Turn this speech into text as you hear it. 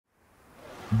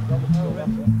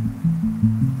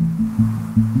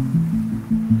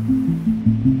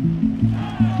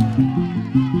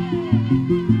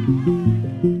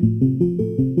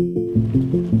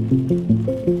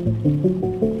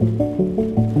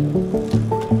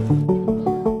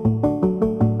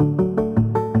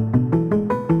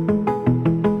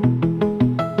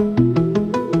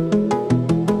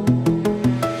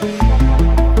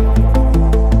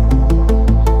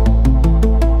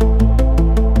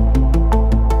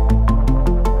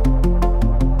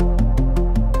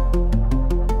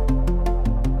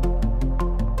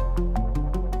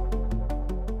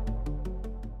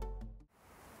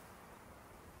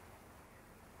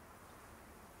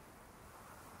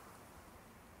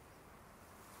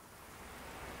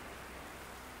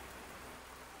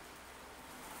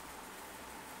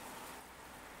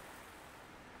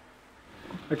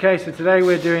Okay, so today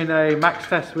we're doing a max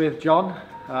test with John.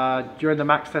 During the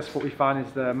max test, what we find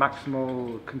is the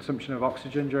maximal consumption of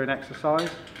oxygen during exercise.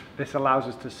 This allows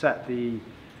us to set the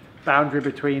boundary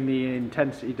between the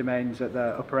intensity domains at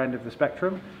the upper end of the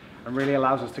spectrum and really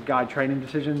allows us to guide training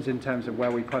decisions in terms of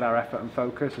where we put our effort and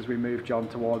focus as we move John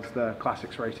towards the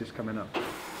classics races coming up.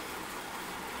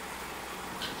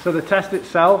 So the test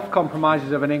itself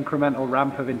compromises of an incremental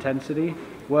ramp of intensity,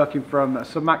 working from a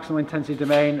sub-maximal intensity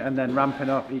domain and then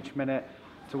ramping up each minute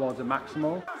towards a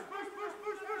maximal.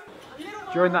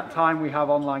 During that time we have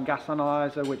online gas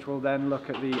analyzer, which will then look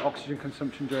at the oxygen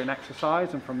consumption during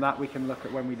exercise, and from that we can look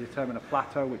at when we determine a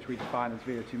plateau, which we define as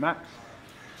VO2 max.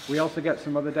 We also get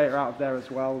some other data out of there as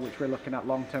well, which we're looking at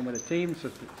long term with the team, so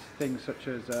things such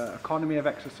as economy of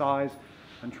exercise,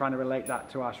 and trying to relate that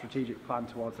to our strategic plan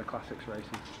towards the classics races.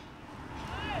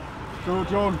 So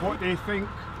John, what do you think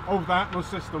of the Atmos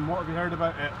system? What have you heard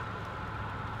about it?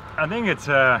 I think it's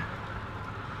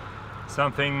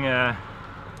something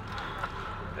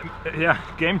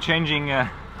game-changing,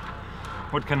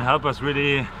 what can help us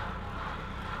really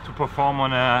to perform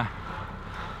on a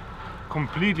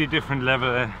completely different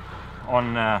level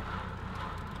on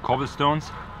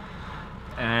cobblestones,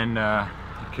 and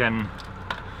can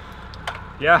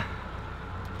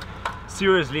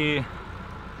seriously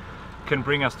can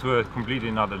bring us to a completely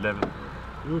another level.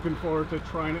 You're looking forward to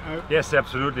trying it out? Yes,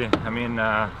 absolutely. I mean,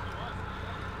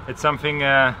 it's something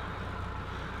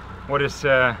what is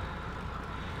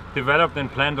developed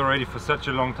and planned already for such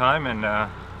a long time, and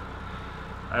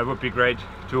it would be great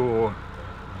to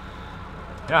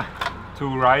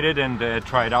ride it and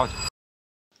try it out.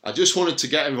 I just wanted to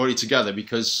get everybody together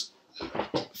because,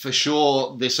 for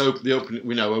sure,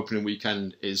 opening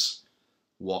weekend is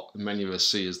what many of us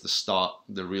see as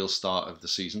the real start of the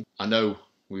season. I know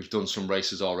we've done some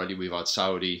races already. We've had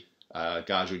Saudi,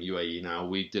 Gaja and UAE now.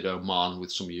 We did Oman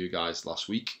with some of you guys last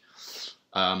week.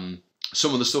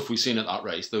 Some of the stuff we've seen at that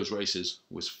race, those races,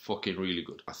 was fucking really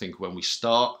good. I think when we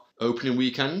start opening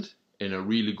weekend in a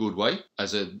really good way,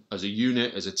 as a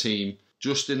unit, as a team,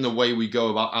 just in the way we go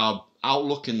about our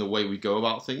outlook, in the way we go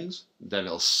about things, then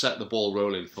it'll set the ball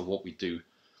rolling for what we do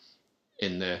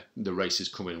in the races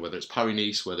coming, whether it's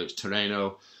Paris-Nice, whether it's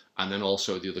Tirreno, and then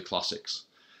also the other classics.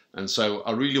 And so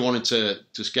I really wanted to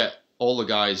just get all the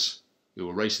guys who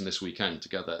were racing this weekend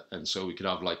together, and so we could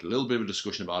have like a little bit of a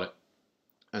discussion about it,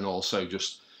 and also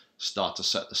just start to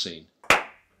set the scene.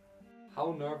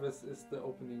 How nervous is the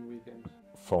opening weekend?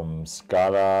 From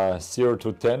Scala 0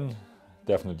 to 10,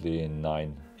 definitely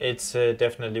 9. It's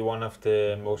definitely one of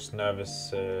the most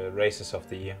nervous races of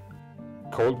the year.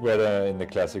 Cold weather in the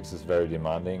classics is very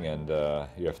demanding, and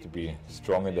you have to be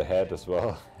strong in the head as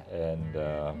well. And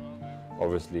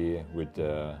obviously with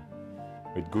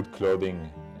good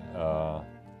clothing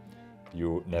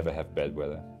you never have bad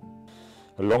weather.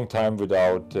 A long time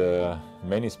without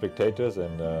many spectators,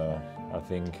 and I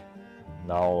think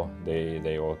now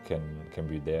they all can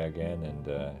be there again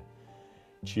and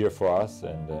cheer for us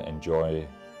and enjoy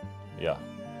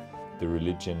the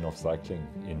religion of cycling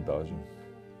in Belgium.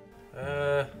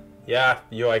 Yeah,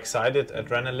 you're excited,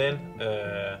 adrenaline,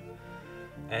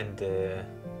 and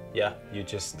you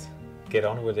just get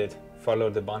on with it, follow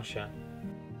the bunch.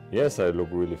 Yes, I look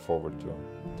really forward to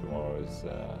tomorrow. Is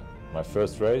my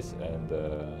first race, and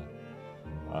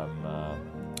I'm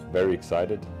very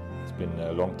excited. It's been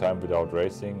a long time without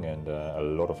racing, and a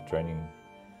lot of training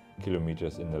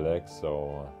kilometers in the legs,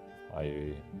 so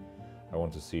I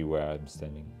want to see where I'm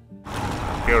standing.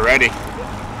 Feel ready.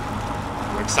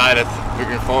 I'm excited,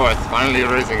 looking forward, finally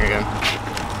racing again.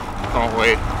 Can't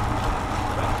wait.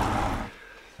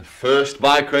 The first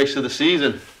bike race of the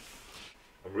season.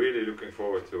 I'm really looking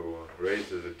forward to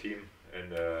race as a team,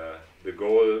 and the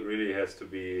goal really has to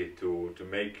be to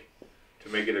make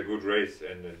it a good race,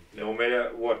 and no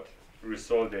matter what,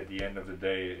 result at the end of the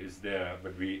day is there,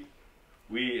 but we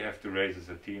have to race as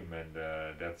a team, and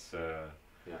that's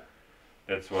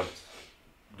what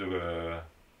the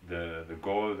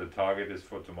goal, the target is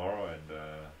for tomorrow, and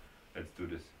let's do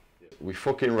this. We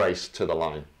fucking race to the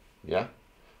line, yeah?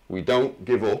 We don't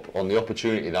give up on the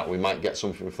opportunity that we might get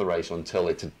something for the race until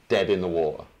it's dead in the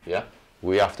water, yeah?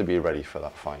 We have to be ready for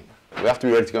that fight. We have to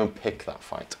be ready to go and pick that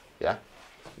fight, yeah?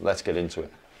 Let's get into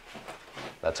it.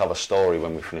 Let's have a story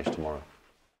when we finish tomorrow.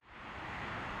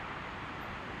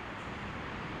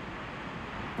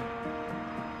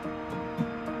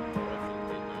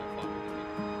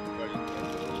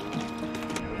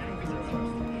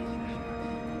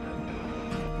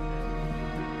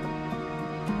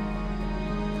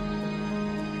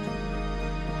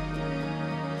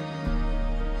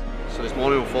 So this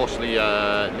morning, unfortunately,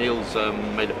 Neil's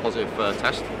made a positive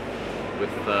test. We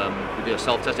did a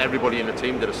self-test. Everybody in the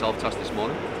team did a self-test this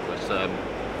morning to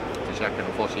check, and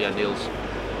unfortunately, yeah, Neil's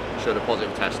showed a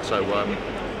positive test. So,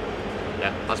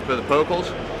 yeah, as per the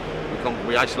protocols,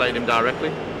 we isolate him directly,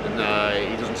 and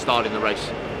he doesn't start in the race.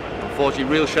 Unfortunately,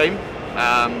 real shame,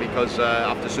 because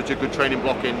after such a good training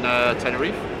block in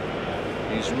Tenerife,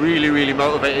 he's really, really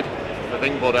motivated, I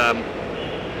think, but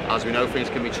as we know, things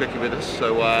can be tricky with us.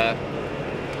 So,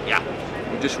 yeah,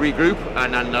 we just regroup,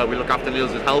 and then we look after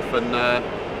Niels' health, and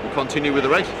we continue with the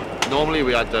race. Normally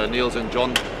we had Niels and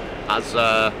John as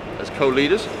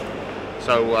co-leaders,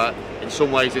 so in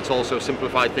some ways it's also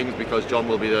simplified things because John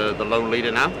will be the lone leader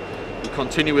now. We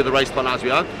continue with the race plan as we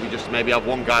are. We just maybe have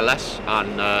one guy less,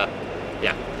 and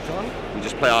yeah, we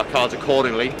just play our cards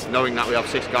accordingly, knowing that we have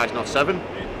 6 guys, not 7,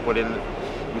 but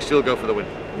we still go for the win.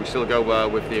 We still go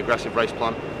with the aggressive race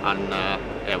plan, and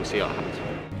yeah, we'll see what happens.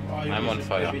 I'm on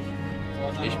fire.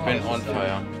 Ich bin on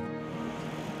fire.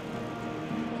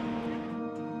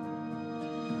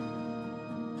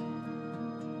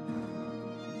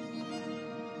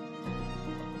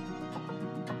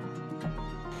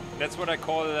 That's what I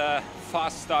call a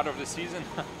fast start of the season.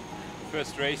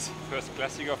 First race, first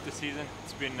classic of the season.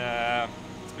 It's been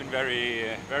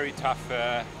very tough,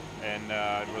 and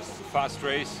it was a fast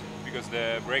race because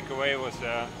the breakaway was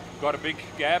got a big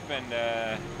gap, and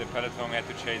the peloton had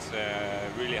to chase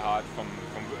really hard from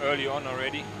early on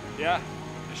already. Yeah,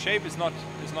 the shape is not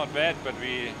bad, but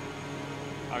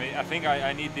I think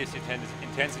I need these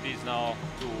intensities now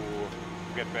to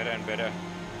get better and better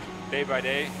day by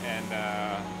day, and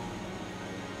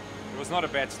it was not a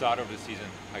bad start of the season,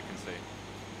 I can say.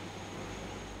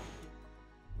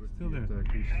 We're still there.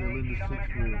 He's still in the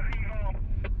 6th wheel.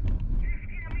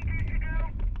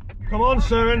 Come on,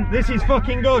 Søren, this is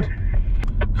fucking good.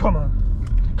 Come on.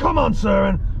 Come on,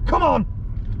 Søren. Come on.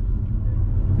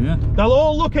 Yeah. They'll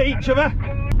all look at each other.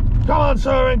 Come on,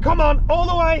 Søren. Come on. All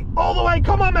the way. All the way.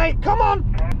 Come on, mate. Come on.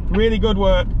 Really good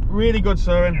work. Really good,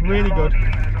 Søren. Really good.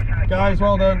 Guys,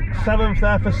 well done. 7th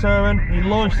there for Søren. He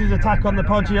launched his attack on the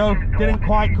Poggio. Didn't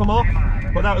quite come off,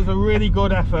 but that was a really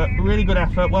good effort. Really good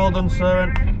effort. Well done,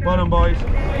 Søren. Well done, boys.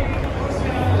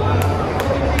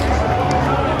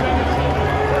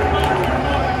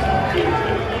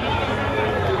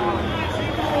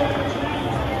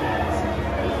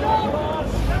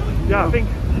 Yeah, I think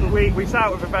we set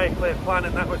out with a very clear plan,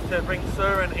 and that was to bring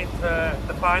Søren into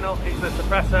the final, into the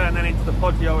suppressor, and then into the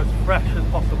Poggio as fresh as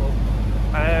possible.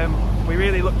 We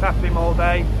really looked after him all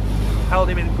day, held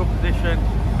him in good position,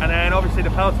 and then obviously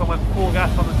the peloton went full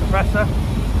gas on the suppressor.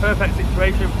 Perfect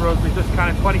situation for us with just kind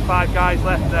of 25 guys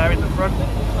left there in the front,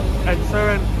 and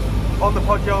Søren on the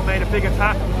Poggio made a big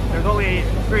attack. There was only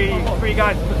three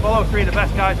guys to follow, 3 of the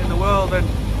best guys in the world, and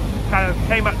kind of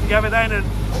came back together then. And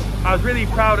I was really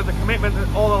proud of the commitment that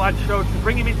all the lads showed to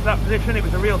bring him into that position. It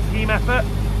was a real team effort,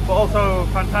 but also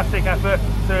fantastic effort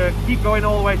to keep going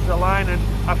all the way to the line, and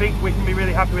I think we can be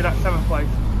really happy with that 7th place.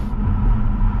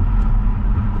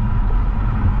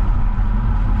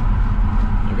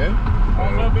 Okay.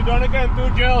 Also be done again,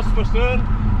 2 gels for Søren.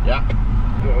 Yeah.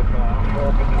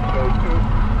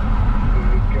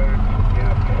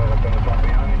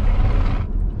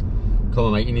 Come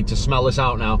on, mate, you need to smell this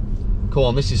out now. Come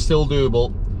on, this is still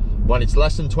doable. When it's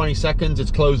less than 20 seconds,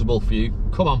 it's closable for you.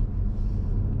 Come on.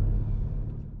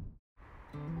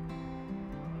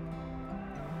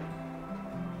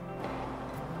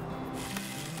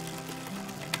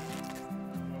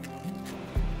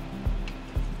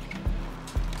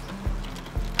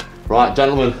 Right,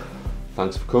 gentlemen,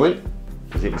 thanks for coming.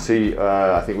 As you can see,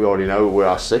 I think we already know we're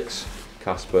our 6.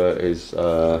 Casper is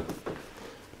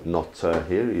not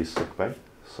here, he's sick bay.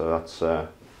 So that's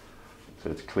so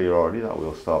it's clear already that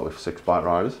we'll start with 6 bike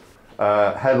riders.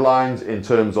 Headlines in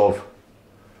terms of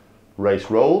race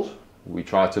roles. We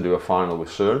tried to do a final with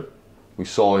Søren. We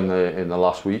saw in the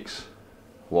last weeks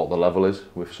what the level is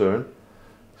with Søren.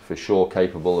 For sure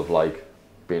capable of like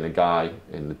being a guy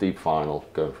in the deep final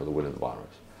going for the win of the bike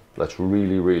race. Let's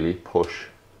really push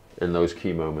in those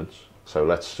key moments. So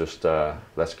let's just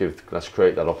let's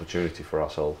create that opportunity for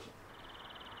ourselves.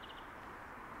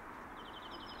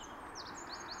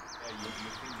 You think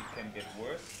it can get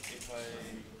worse if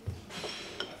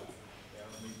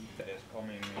there's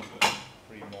coming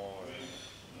 3 more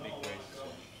big races?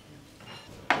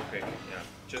 Okay, yeah.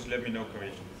 Just let me know,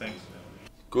 Kareem. Thanks.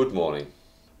 Good morning.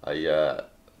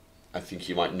 I think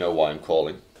you might know why I'm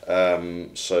calling.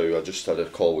 So I just had a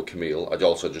call with Camille. I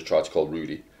also just tried to call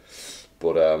Rudy,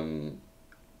 but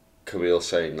Camille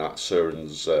saying that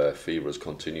Søren's fever has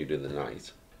continued in the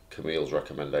night. Camille's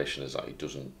recommendation is that he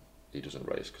doesn't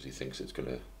race because he thinks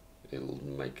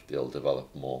it'll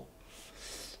develop more,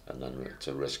 and then it's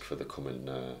a risk for the coming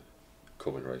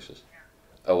races.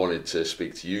 I wanted to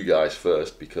speak to you guys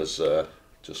first because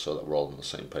just so that we're all on the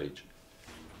same page.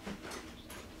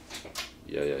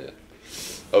 Yeah.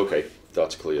 Okay,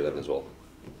 that's clear then as well.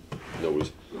 No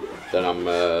worries. Then I'm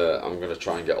gonna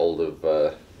try and get hold of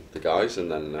the guys,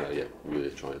 and then yeah, we'll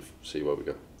try and see where we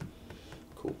go.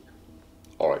 Cool.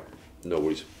 All right. No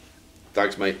worries.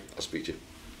 Thanks, mate. I'll speak to you.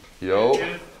 Yo.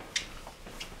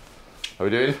 How we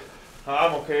doing?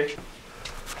 I'm okay.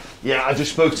 Yeah, I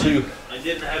just spoke to. I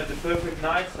didn't have the perfect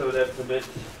night, so that's a bit.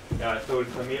 Yeah, I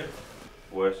told Camille.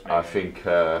 Worse, maybe. I think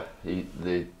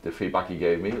the feedback he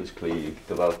gave me was clearly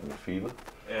developing a fever.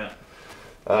 Yeah.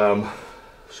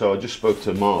 So I just spoke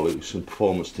to Marlu, some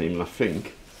performance team, and I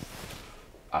think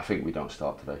we don't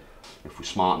start today. If we're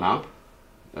smart now,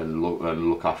 and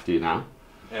look after you now.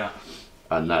 Yeah.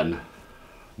 And then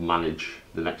manage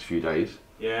the next few days.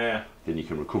 Yeah. Then you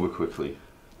can recover quickly,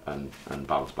 and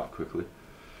bounce back quickly.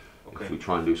 Okay. If we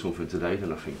try and do something today,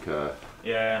 then I think.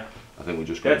 Yeah. I think we're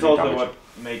just. That's also what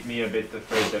made me a bit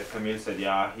afraid that Camille said,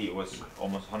 yeah, he was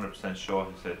almost 100% sure.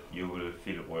 He said you will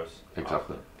feel it worse.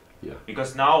 Exactly. After. Yeah.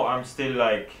 Because now I'm still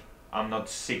like, I'm not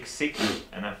sick,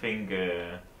 and I think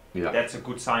that's a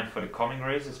good sign for the coming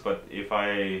races. But if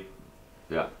I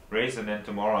race and then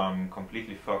tomorrow I'm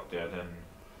completely fucked, then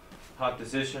hard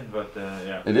decision. But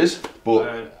yeah. It is,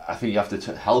 but I think you have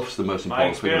to. Health's the most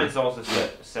important thing. My experience also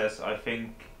says I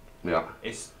think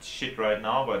it's shit right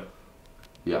now, but.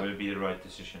 It will be the right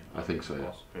decision. I think so,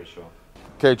 yeah. Pretty sure.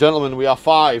 Okay, gentlemen, we are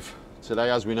 5 today,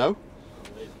 as we know.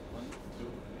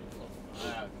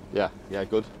 Yeah,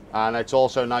 good. And it's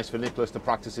also nice for Nicholas to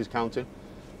practice his counting.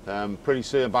 Pretty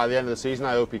soon, by the end of the season,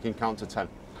 I hope he can count to 10.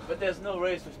 But there's no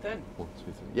race with 10. 1, 2,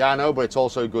 3. Yeah, I know, but it's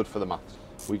also good for the maths.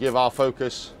 We give our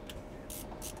focus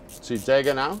to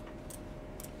Dega now.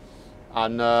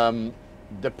 And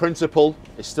the principle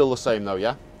is still the same, though,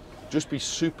 yeah? Just be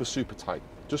super tight.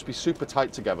 Just be super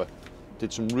tight together.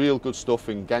 Did some real good stuff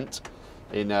in Ghent,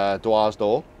 in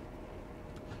Dwaarsdorp.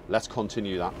 Let's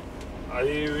continue that. I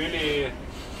really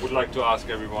would like to ask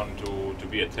everyone to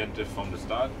be attentive from the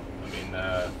start. I mean,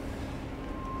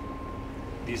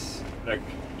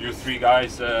 you 3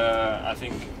 guys, I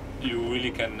think you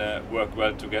really can work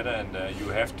well together, and you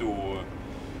have to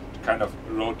kind of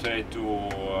rotate to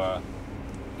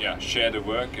share the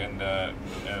work and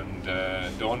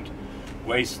don't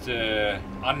waste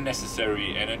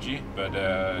unnecessary energy, but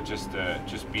just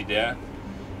be there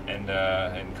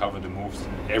and cover the moves.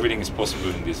 Everything is possible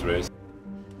in this race.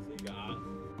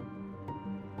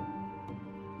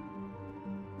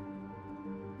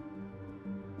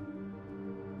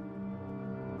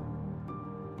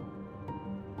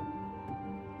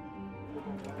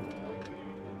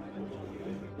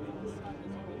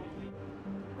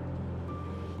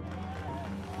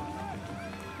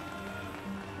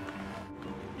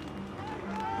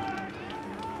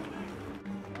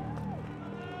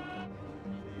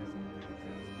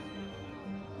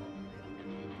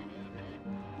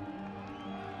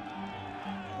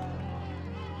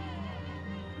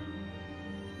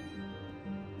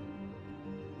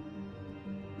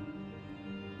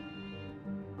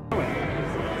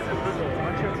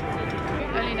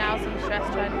 Only now some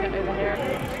stress trying to get over here.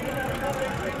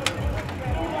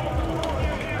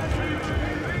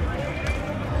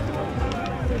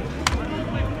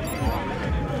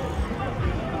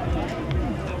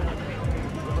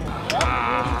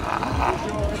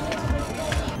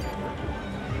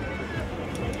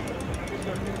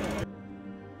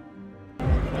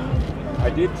 I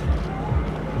did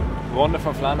Ronde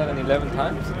van Vlaanderen 11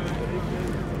 times,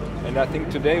 and I think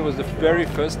today was the very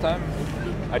first time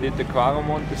I did the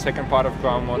Quaremont, the second part of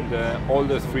Quaremont, all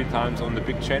the 3 times on the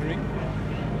big chainring,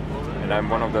 and I'm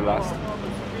one of the last.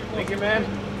 Thank you, man.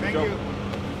 Thank you.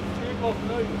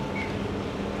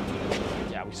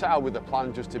 Yeah, We set out with a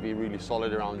plan just to be really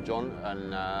solid around John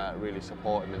and really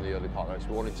support him in the early part race.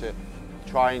 We wanted to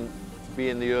try and be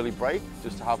in the early break,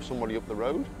 just to have somebody up the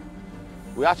road.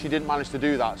 We actually didn't manage to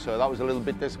do that, so that was a little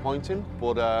bit disappointing,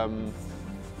 but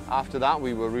after that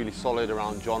we were really solid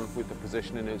around John with the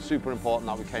positioning. It's super important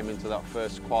that we came into that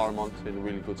first Quaremont in a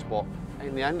really good spot.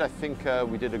 In the end, I think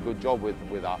we did a good job with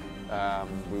that.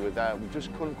 We were there, we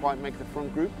just couldn't quite make the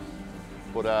front group,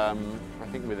 but I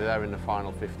think we were there in the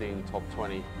final 15, top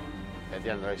 20 at the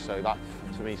end of the race, so that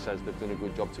to me says they've done a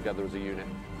good job together as a unit.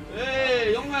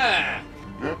 Hey, young man!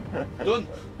 Done.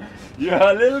 You're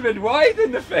a little bit white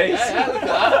in the face. Yeah, look at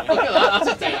that. Look at that.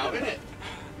 That's a day out, isn't it?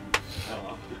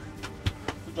 Oh.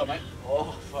 Good job, mate.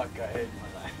 Oh, fuck, I hate my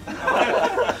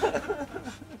life.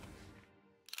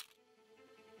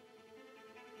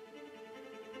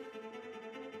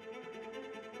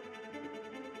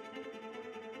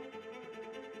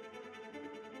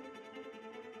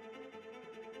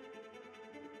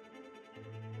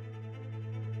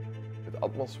 At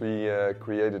Atmos we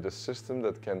created a system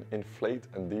that can inflate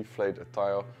and deflate a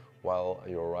tire while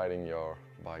you're riding your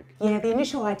bike. Yeah, the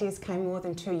initial ideas came more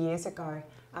than 2 years ago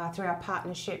through our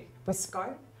partnership with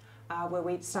Scope, where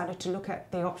we started to look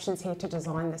at the options here to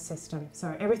design the system.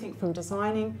 So everything from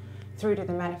designing through to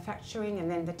the manufacturing and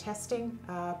then the testing,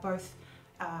 both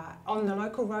on the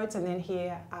local roads and then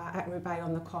here at Roubaix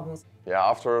on the cobbles. Yeah,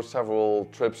 after several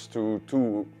trips to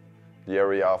the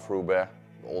area of Roubaix,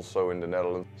 also in the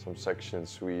Netherlands, some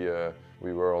sections we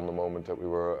were on the moment that we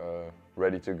were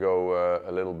ready to go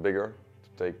a little bigger, to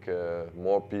take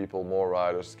more people, more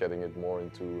riders, getting it more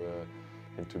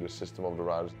into the system of the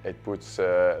riders. It puts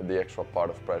the extra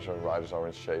part of pressure. Riders are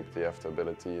in shape, they have the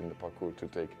ability in the parcours to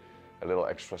take a little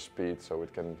extra speed, so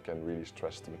it can really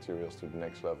stress the materials to the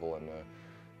next level. And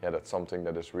yeah, that's something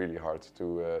that is really hard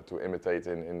to imitate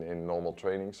in normal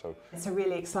training. So it's a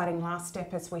really exciting last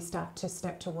step as we start to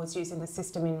step towards using the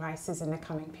system in races in the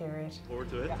coming period. Forward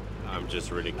to it. I'm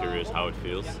just really curious how it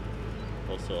feels.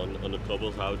 Also on the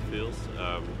cobbles, how it feels.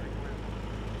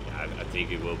 I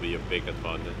think it will be a big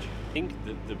advantage. I think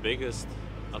the biggest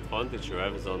advantage you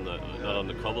have is on the not on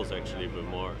the cobbles actually, but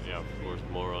more, yeah, of course,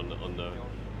 more on the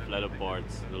flatter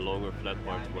parts, the longer flat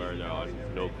parts where there are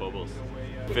no cobbles.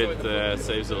 If it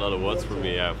saves a lot of watts for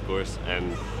me, yeah, of course,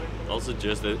 and also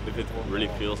just if it really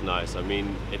feels nice. I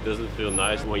mean, it doesn't feel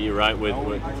nice when you ride with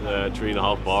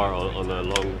 3.5 bar on a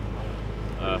long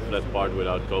flat part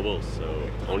without cobbles, so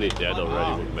only that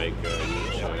already would make a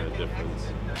huge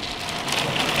difference.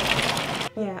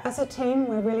 Yeah, as a team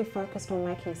we're really focused on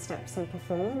making steps in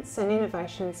performance, and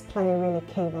innovations play a really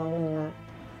key role in that.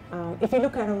 If you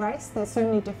look at a race, there's so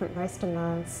many different race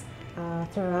demands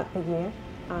throughout the year,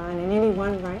 and in any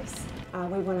one race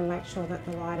we want to make sure that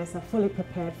the riders are fully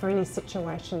prepared for any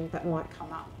situation that might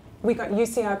come up. We got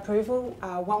UCI approval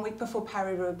 1 week before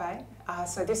Paris-roubaix,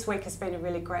 so this week has been a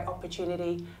really great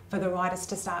opportunity for the riders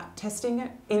to start testing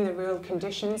it in the real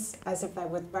conditions as if they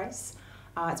would race.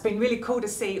 It's been really cool to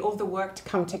see all the work to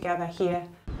come together here.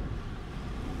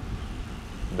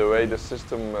 The way the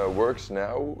system works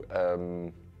now,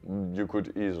 you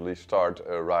could easily start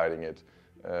riding it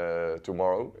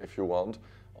tomorrow if you want,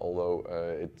 although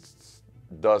it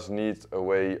does need a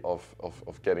way of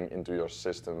getting into your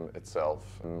system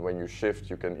itself. And when you shift,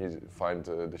 you can easily find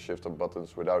the shifter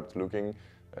buttons without looking.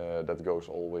 That goes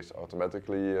always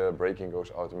automatically, braking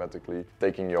goes automatically.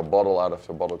 Taking your bottle out of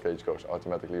the bottle cage goes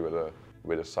automatically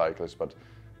with a cyclist, but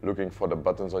looking for the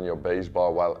buttons on your base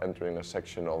bar while entering a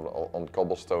section on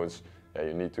cobblestones, yeah,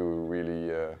 you need to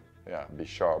really be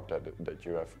sharp that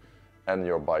you have and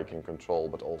your bike in control,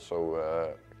 but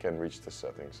also can reach the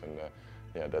settings, and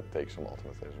yeah, that takes some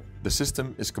automatism. The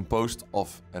system is composed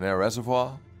of an air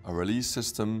reservoir, a release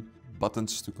system,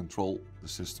 buttons to control the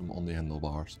system on the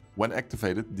handlebars. When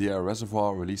activated, the air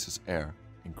reservoir releases air,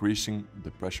 increasing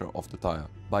the pressure of the tire.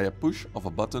 By a push of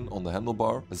a button on the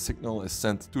handlebar, a signal is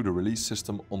sent to the release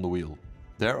system on the wheel.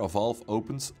 There a valve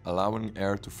opens, allowing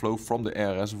air to flow from the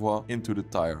air reservoir into the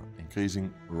tire,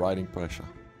 increasing riding pressure.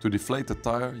 To deflate the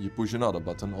tire, you push another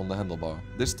button on the handlebar,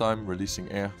 this time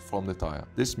releasing air from the tire.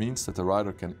 This means that the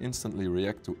rider can instantly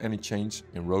react to any change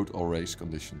in road or race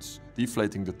conditions,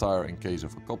 deflating the tire in case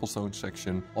of a cobblestone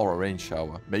section or a rain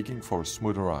shower, making for a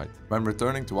smoother ride. When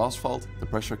returning to asphalt, the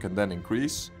pressure can then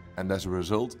increase, and as a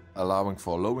result, allowing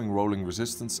for lowering rolling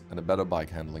resistance and a better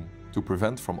bike handling. To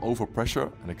prevent from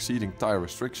overpressure and exceeding tire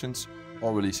restrictions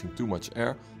or releasing too much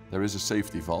air, there is a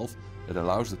safety valve that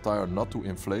allows the tire not to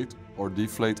inflate or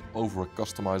deflate over a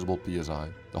customizable PSI.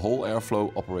 The whole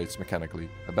airflow operates mechanically.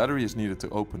 A battery is needed to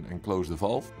open and close the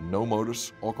valve, and no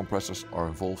motors or compressors are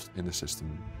involved in the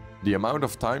system. The amount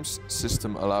of times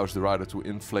system allows the rider to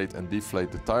inflate and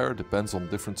deflate the tire depends on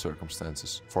different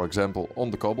circumstances. For example, on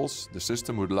the cobbles, the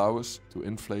system would allow us to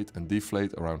inflate and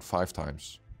deflate around 5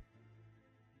 times.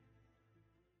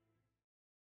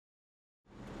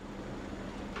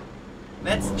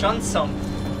 That's John's song.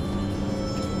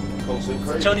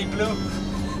 It's Johnny Blue.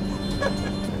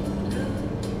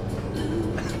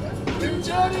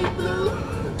 Johnny Blue.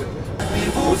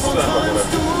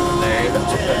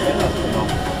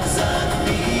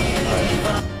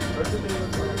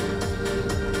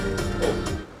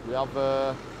 We have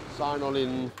a sign on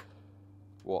in,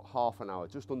 what, half an hour,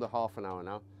 just under half an hour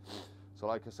now. So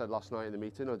like I said last night in the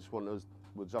meeting, I just want us,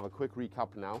 we'll just have a quick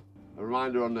recap now. A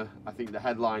reminder on I think the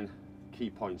headline key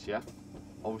points, yeah?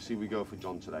 Obviously we go for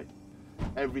John today.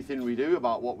 Everything we do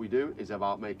about what we do is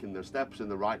about making the steps and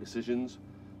the right decisions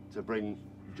to bring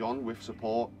John with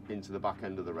support into the back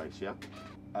end of the race, yeah?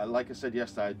 Like I said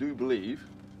yesterday, I do believe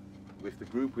with the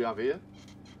group we have here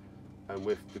and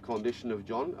with the condition of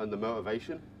John and the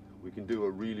motivation, we can do a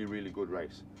really, really good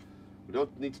race. We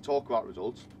don't need to talk about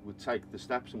results, we'll take the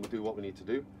steps and we'll do what we need to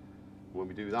do. When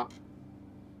we do that,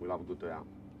 we'll have a good day out.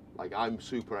 Like, I'm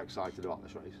super excited about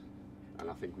this race and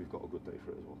I think we've got a good day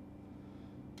for it as well.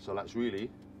 So let's really,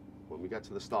 when we get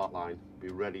to the start line, be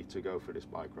ready to go for this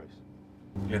bike race.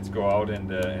 Let's go out and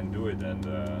do it and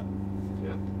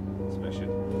yeah, smash it.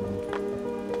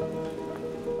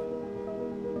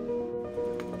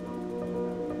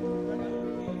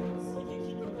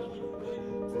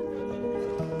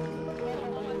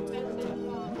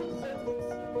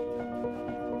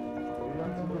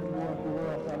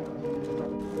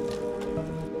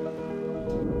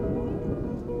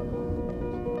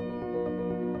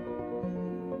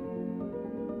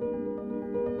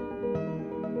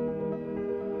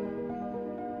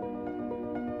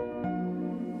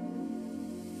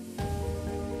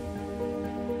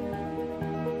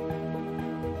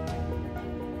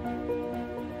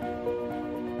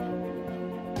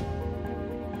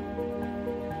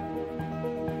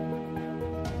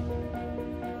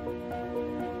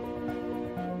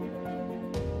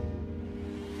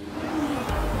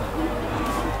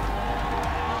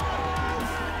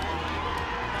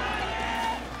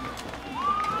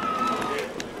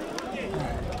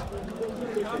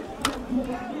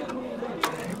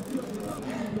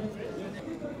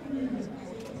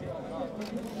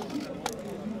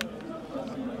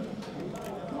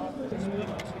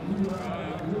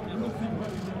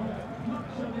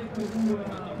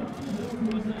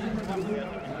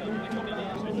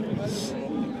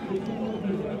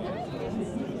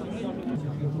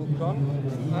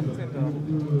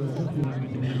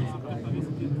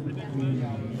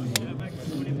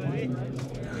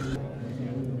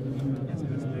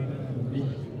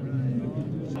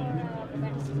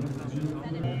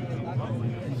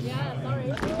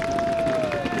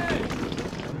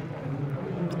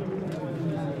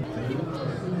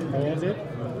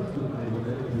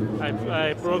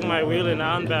 I broke my wheel in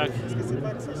Arnberg.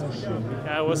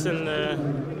 I was in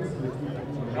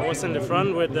the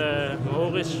front with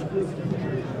Ulrich.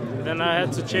 Then I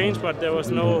had to change, but there was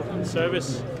no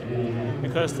service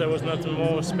because there was not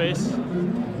more space.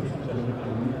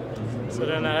 So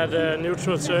then I had a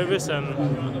neutral service and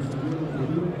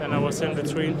I was in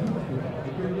between.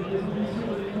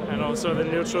 And also the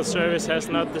neutral service has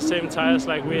not the same tires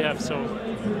like we have, so.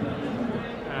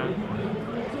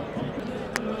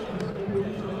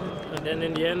 And then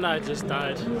in the end I just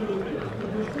died.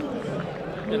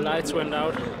 The lights went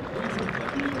out.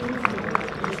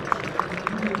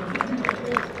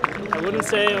 I wouldn't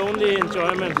say only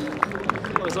enjoyment.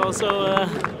 It was also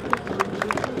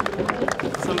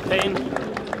some pain.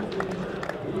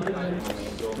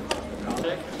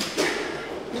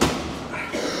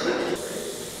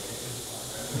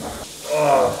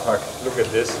 Oh fuck, look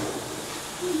at this.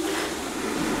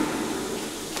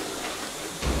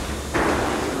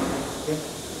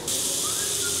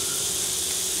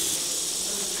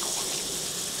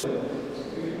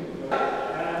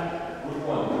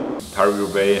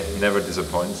 Paris-roubaix never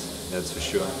disappoints, that's for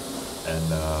sure.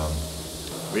 And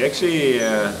we actually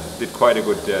did quite a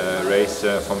good race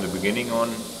from the beginning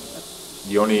on.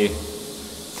 The only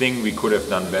thing we could have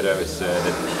done better is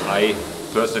that I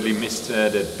personally missed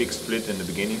that big split in the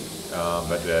beginning,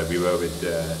 but we were with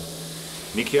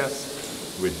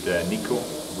Nikias, with Nico,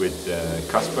 with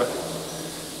Kasper,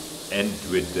 and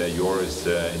with Joris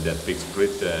in that big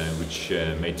split, which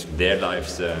made their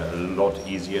lives a lot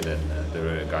easier than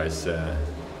the guys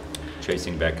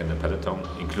chasing back in the peloton,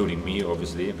 including me,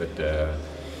 obviously. But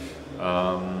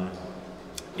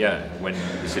yeah, when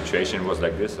the situation was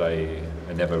like this, I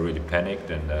never really panicked,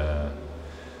 and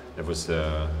that was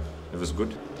It was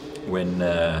good. When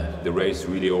the race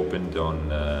really opened on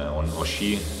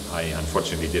Oshi, I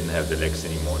unfortunately didn't have the legs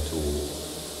anymore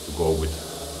to go with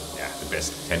the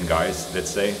best 10 guys, let's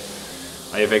say.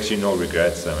 I have actually no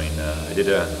regrets. I mean, I did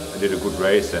a good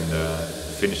race and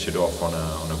finished it off on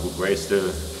a good race.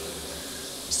 Still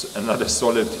another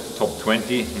solid top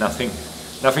 20. Nothing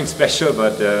special,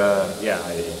 but yeah,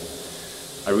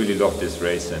 I really love this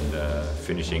race, and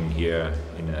finishing here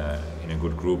in a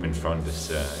good group in front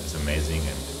is amazing.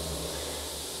 And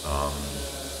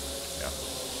yeah,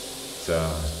 it's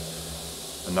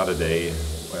another day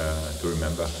to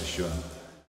remember for sure.